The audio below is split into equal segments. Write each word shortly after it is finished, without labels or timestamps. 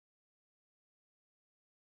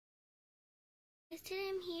Today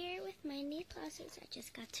I'm here with my new glasses I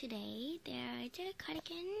just got today. They're a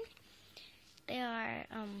Cardigan.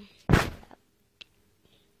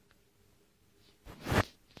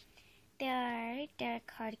 They're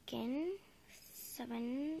Cardigan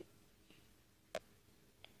 7.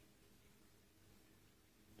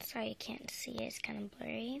 Sorry, you can't see it. It's kind of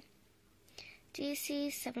blurry.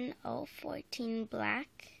 GC 7014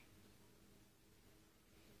 black.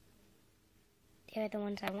 They're the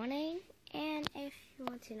ones I wanted. And if you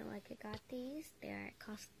want to know where I got these, they're at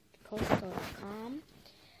Costco.com.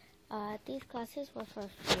 These glasses were for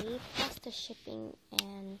free, plus the shipping,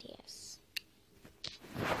 and yes.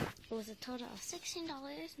 It was a total of $16,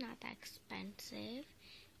 not that expensive.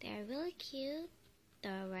 They're really cute.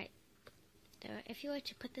 If you were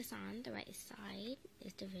to put this on, the right side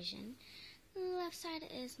is division, the left side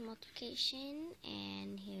is multiplication,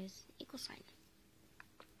 and here's equal sign.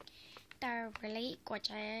 They're really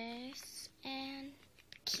gorgeous and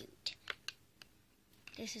cute.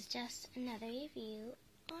 This is just another review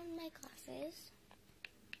on my glasses.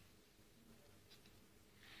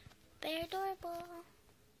 They're adorable.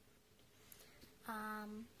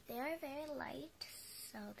 They are very light,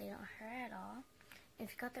 so they don't hurt at all.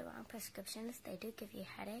 If you got the wrong prescriptions, they do give you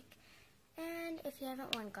a headache. And if you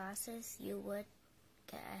haven't worn glasses, you would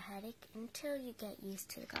get a headache until you get used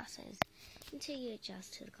to the glasses, until you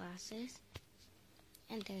adjust to the glasses.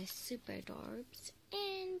 And they're super adorbs.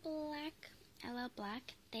 And black, I love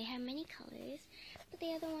black. They have many colors, but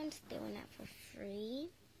the other ones, they went out for free.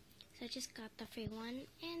 So I just got the free one,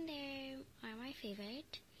 and they are my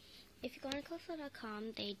favorite. If you go on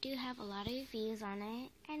Costco.com, they do have a lot of reviews on it,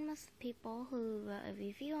 and most people who wrote a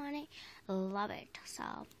review on it love it. So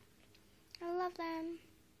I love them.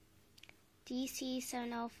 DC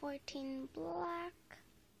 7014 black.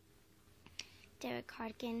 They're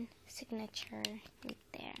Cardigan signature right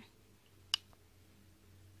there.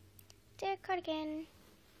 They're Cardigan.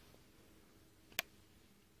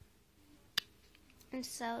 And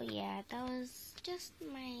so yeah, that was just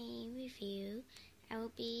my review. I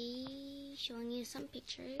will be showing you some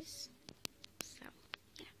pictures.